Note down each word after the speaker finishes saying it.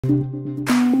Long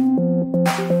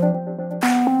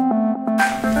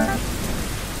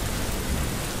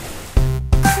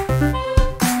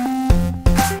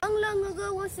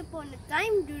ago, once upon a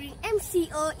time during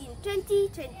MCO in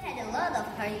 2020. We had a lot of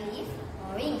curry leaf,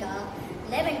 moringa,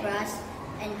 lemongrass,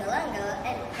 and galangal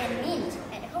and mint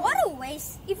at home. What a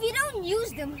waste! If you don't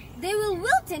use them, they will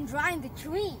wilt and dry in the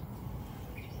tree.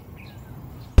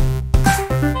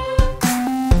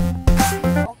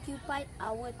 We occupied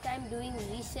our time doing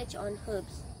research on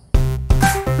herbs.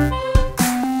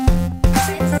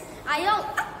 Are you all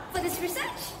up for this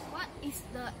research? What is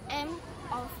the aim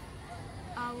of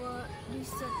our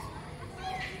research?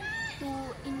 To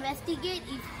investigate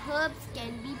if herbs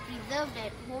can be preserved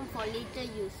at home for later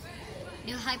use.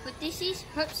 The hypothesis: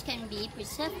 herbs can be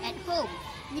preserved at home.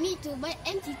 We need to buy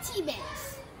empty tea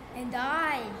bags. And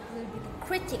I will be the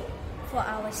critic for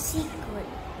our secret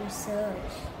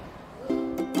research.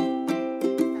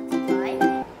 By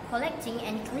collecting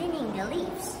and cleaning the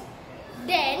leaves.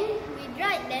 Then we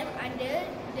dried them under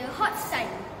the hot sun.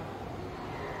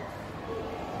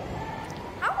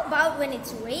 How about when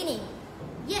it's raining?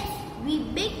 Yes, we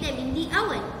bake them in the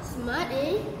oven. Smart,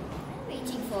 eh?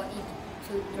 Waiting for it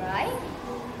to dry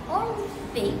or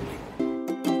bake.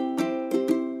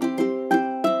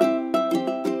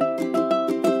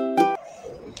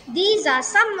 These are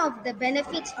some of the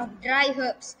benefits of dry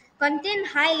herbs. Contain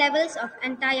high levels of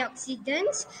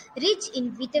antioxidants, rich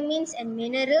in vitamins and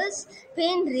minerals,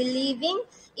 pain relieving,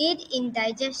 aid in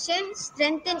digestion,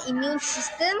 strengthen immune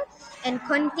system, and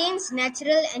contains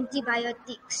natural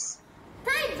antibiotics.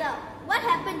 Time's up. What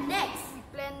happened next? We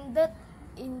blended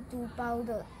into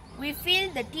powder. We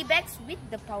filled the tea bags with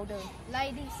the powder.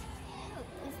 Like this. Look,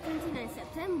 it's 29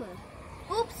 September.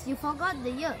 Oops, you forgot the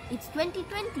year. It's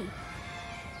 2020.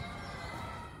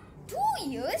 2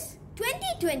 years?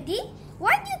 2020?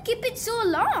 Why do you keep it so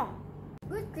long?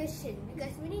 Good question,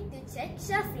 because we need to check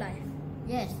shelf life.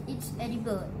 Yes, it's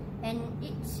edible and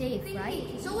it's safe, right?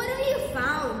 So what have you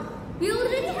found? We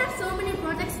already have so many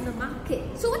products in the market.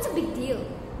 So what's a big deal?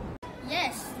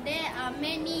 Yes, there are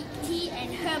many tea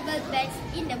and herbal bags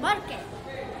in the market.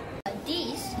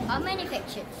 These are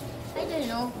manufactured. I don't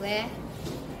know where.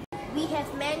 We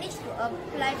have managed to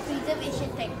apply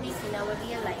preservation techniques in our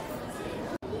real life.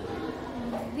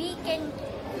 We can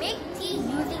make tea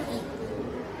using it.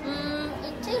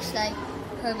 It tastes like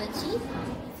herbal tea.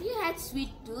 If you had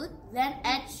sweet tooth, then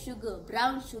add sugar,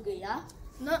 brown sugar, yeah?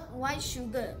 Not white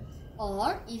sugar.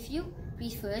 Or if you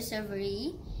prefer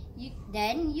savory,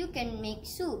 then you can make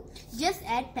soup. Just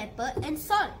add pepper and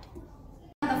salt.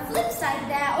 On the flip side,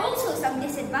 there are also some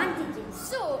disadvantages.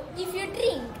 So, if you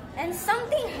drink and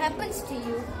something happens to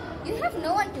you, you have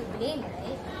no one to blame,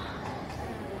 right?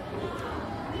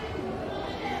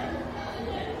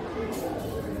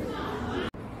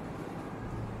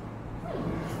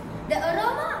 The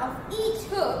aroma of each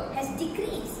herb has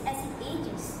decreased as it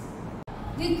ages.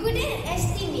 We couldn't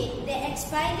estimate the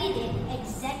expiry date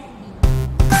exactly.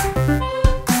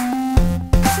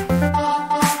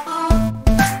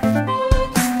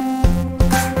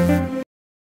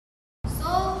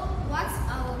 So, what's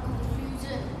our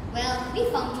conclusion? Well, we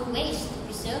found 2 ways to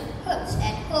preserve herbs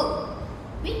at home.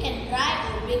 We can dry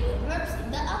or bake the herbs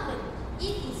in the oven.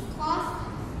 It is cost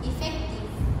effective.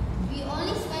 We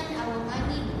only spend our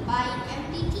money buying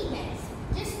empty tea bags.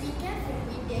 Just be careful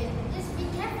with the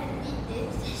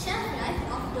shelf life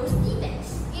of those tea bags.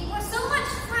 It was so much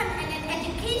fun and an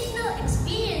educational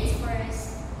experience for us.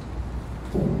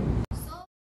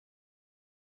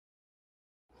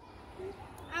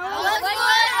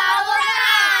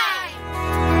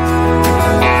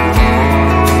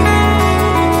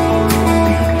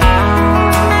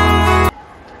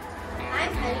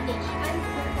 I'm Harinesh.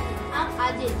 I'm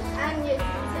Ajit. I'm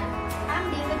Yasmisa. I'm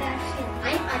Devadarshan.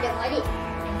 I'm Adawali.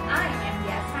 I am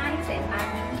their science and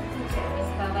art teacher, Miss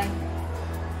Bhavani.